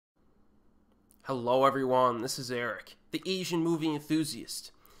Hello everyone, this is Erik, the Asian movie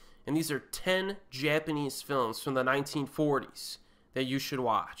enthusiast, and these are 10 Japanese films from the 1940s that you should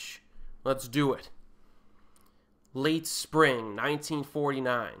watch. Let's do it. Late Spring,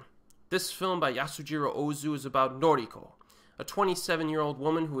 1949. This film by Yasujiro Ozu is about Noriko, a 27-year-old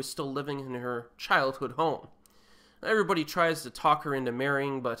woman who is still living in her childhood home. Everybody tries to talk her into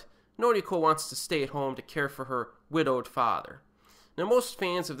marrying, but Noriko wants to stay at home to care for her widowed father. Now, most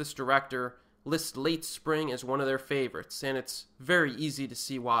fans of this director list Late Spring as one of their favorites, and it's very easy to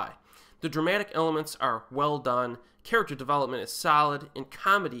see why. The dramatic elements are well done, character development is solid, and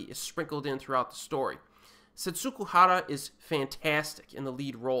comedy is sprinkled in throughout the story. Setsuko Hara is fantastic in the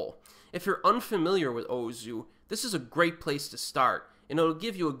lead role. If you're unfamiliar with Ozu, this is a great place to start, and it'll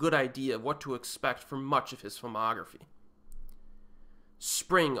give you a good idea of what to expect from much of his filmography.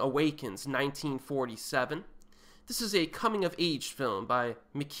 Spring Awakens, 1947. This is a coming-of-age film by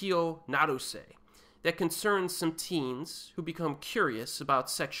Mikio Naruse that concerns some teens who become curious about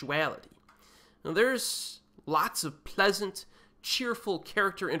sexuality. Now, there's lots of pleasant, cheerful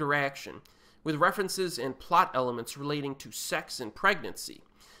character interaction with references and plot elements relating to sex and pregnancy,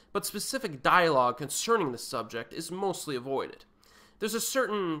 but specific dialogue concerning the subject is mostly avoided. There's a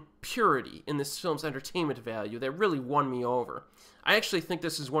certain purity in this film's entertainment value that really won me over. I actually think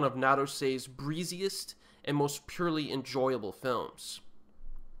this is one of Naruse's breeziest and most purely enjoyable films.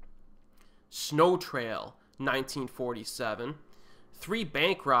 Snow Trail, 1947. 3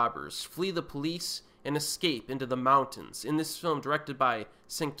 bank robbers flee the police and escape into the mountains in this film directed by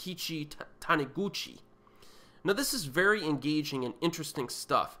Senkichi Taniguchi. Now, this is very engaging and interesting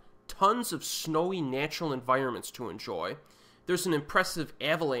stuff. Tons of snowy natural environments to enjoy. There's an impressive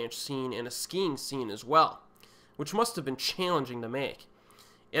avalanche scene and a skiing scene as well, which must have been challenging to make.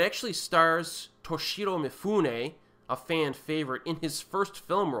 It actually stars Toshiro Mifune, a fan favorite, in his first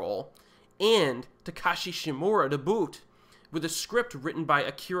film role, and Takashi Shimura to boot, with a script written by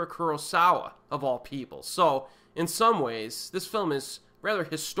Akira Kurosawa, of all people. So, in some ways, this film is rather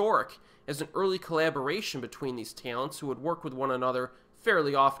historic as an early collaboration between these talents who would work with one another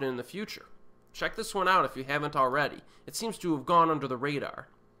fairly often in the future. Check this one out if you haven't already. It seems to have gone under the radar.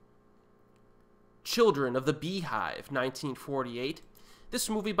 Children of the Beehive, 1948. This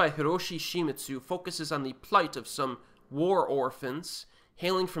movie by Hiroshi Shimizu focuses on the plight of some war orphans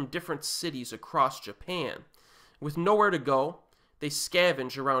hailing from different cities across Japan. With nowhere to go, they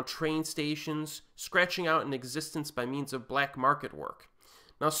scavenge around train stations, scratching out an existence by means of black market work.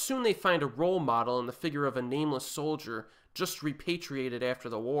 Now, soon they find a role model in the figure of a nameless soldier just repatriated after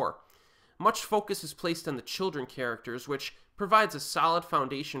the war. Much focus is placed on the children characters, which provides a solid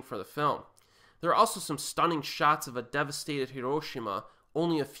foundation for the film. There are also some stunning shots of a devastated Hiroshima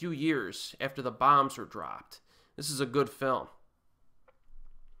only a few years after the bombs were dropped. This is a good film.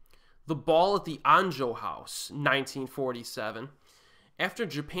 The Ball at the Anjo House, 1947. After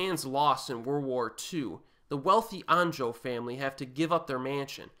Japan's loss in World War II, the wealthy Anjo family have to give up their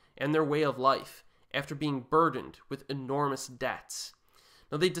mansion and their way of life after being burdened with enormous debts.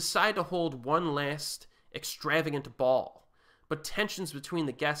 Now, they decide to hold one last extravagant ball, but tensions between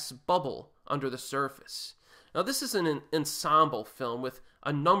the guests bubble under the surface. Now, this is an ensemble film with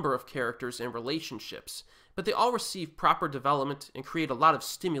a number of characters and relationships, but they all receive proper development and create a lot of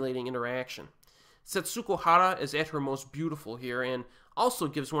stimulating interaction. Setsuko Hara is at her most beautiful here and also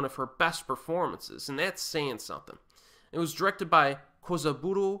gives one of her best performances, and that's saying something. It was directed by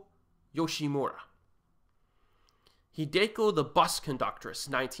Kozaburo Yoshimura. Hideko the Bus Conductress,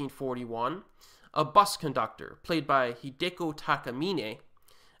 1941. A bus conductor, played by Hideko Takamine,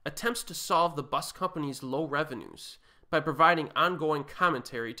 attempts to solve the bus company's low revenues by providing ongoing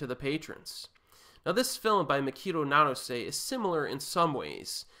commentary to the patrons. Now, this film by Mikio Naruse is similar in some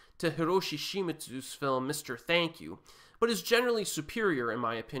ways to Hiroshi Shimizu's film Mr. Thank You, but is generally superior in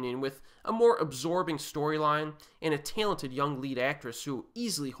my opinion, with a more absorbing storyline and a talented young lead actress who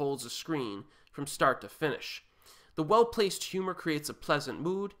easily holds the screen from start to finish. The well-placed humor creates a pleasant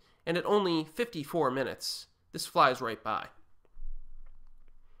mood, and at only 54 minutes, this flies right by.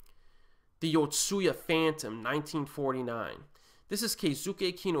 The Yotsuya Phantom, 1949. This is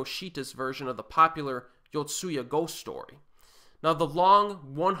Keizuke Kinoshita's version of the popular Yotsuya ghost story. Now, the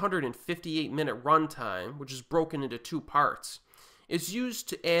long 158-minute runtime, which is broken into 2 parts, is used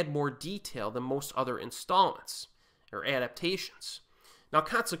to add more detail than most other installments, or adaptations. Now,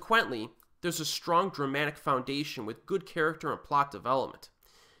 consequently, there's a strong dramatic foundation with good character and plot development.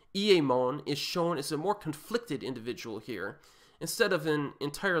 Iemon is shown as a more conflicted individual here, instead of an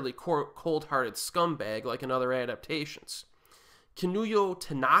entirely cold-hearted scumbag like in other adaptations. Kinuyo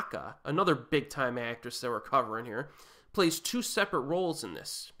Tanaka, another big-time actress that we're covering here, plays two separate roles in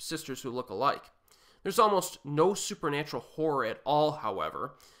this, sisters who look alike. There's almost no supernatural horror at all,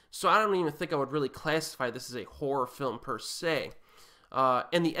 however, so I don't even think I would really classify this as a horror film per se.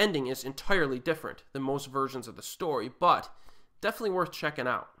 And the ending is entirely different than most versions of the story, but definitely worth checking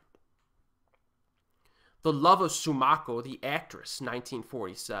out. The Love of Sumako, the Actress,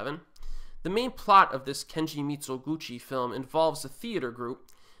 1947. The main plot of this Kenji Mitsuguchi film involves a theater group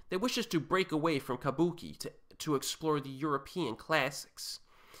that wishes to break away from kabuki to explore the European classics.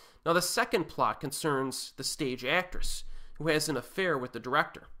 Now, the second plot concerns the stage actress, who has an affair with the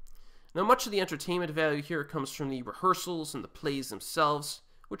director. Now, much of the entertainment value here comes from the rehearsals and the plays themselves,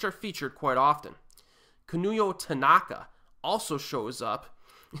 which are featured quite often. Kunuyo Tanaka also shows up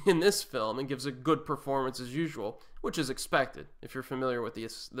in this film and gives a good performance as usual, which is expected if you're familiar with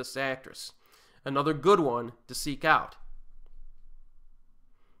this actress. Another good one to seek out.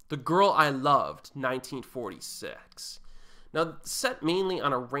 The Girl I Loved, 1946. Now, set mainly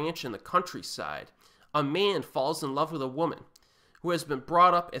on a ranch in the countryside, a man falls in love with a woman who has been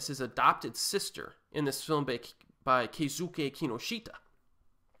brought up as his adopted sister in this film by Keizuke Kinoshita.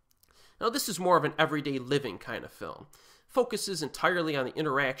 Now, this is more of an everyday living kind of film. Focuses entirely on the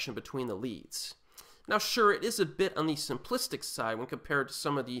interaction between the leads. Now, sure, it is a bit on the simplistic side when compared to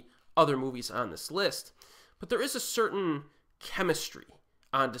some of the other movies on this list, but there is a certain chemistry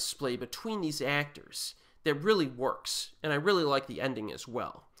on display between these actors that really works, and I really like the ending as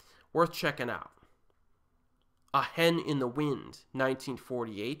well. Worth checking out. A Hen in the Wind,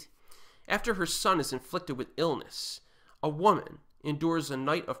 1948. After her son is inflicted with illness, a woman endures a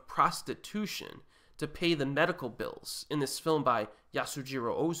night of prostitution to pay the medical bills in this film by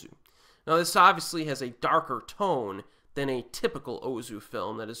Yasujiro Ozu. Now, this obviously has a darker tone than a typical Ozu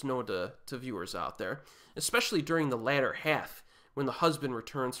film that is known to viewers out there, especially during the latter half when the husband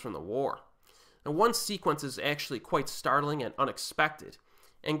returns from the war. Now, one sequence is actually quite startling and unexpected.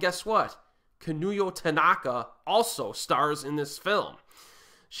 And guess what? Kunuyo Tanaka also stars in this film.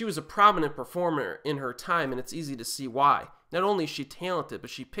 She was a prominent performer in her time, and it's easy to see why. Not only is she talented, but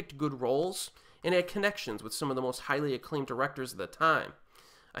she picked good roles and had connections with some of the most highly acclaimed directors of the time.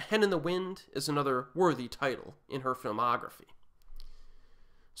 A Hen in the Wind is another worthy title in her filmography.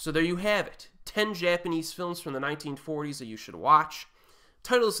 So there you have it. 10 Japanese films from the 1940s that you should watch.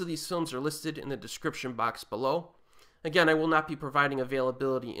 Titles of these films are listed in the description box below. Again, I will not be providing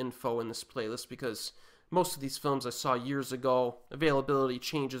availability info in this playlist because most of these films I saw years ago. Availability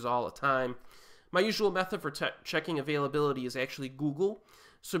changes all the time. My usual method for checking availability is actually Google,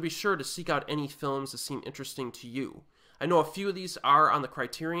 so be sure to seek out any films that seem interesting to you. I know a few of these are on the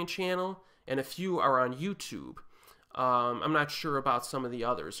Criterion channel, and a few are on YouTube. I'm not sure about some of the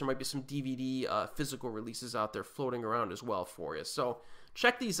others. There might be some DVD physical releases out there floating around as well for you. So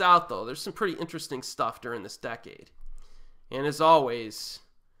check these out, though. There's some pretty interesting stuff during this decade. And as always,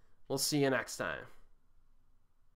 we'll see you next time.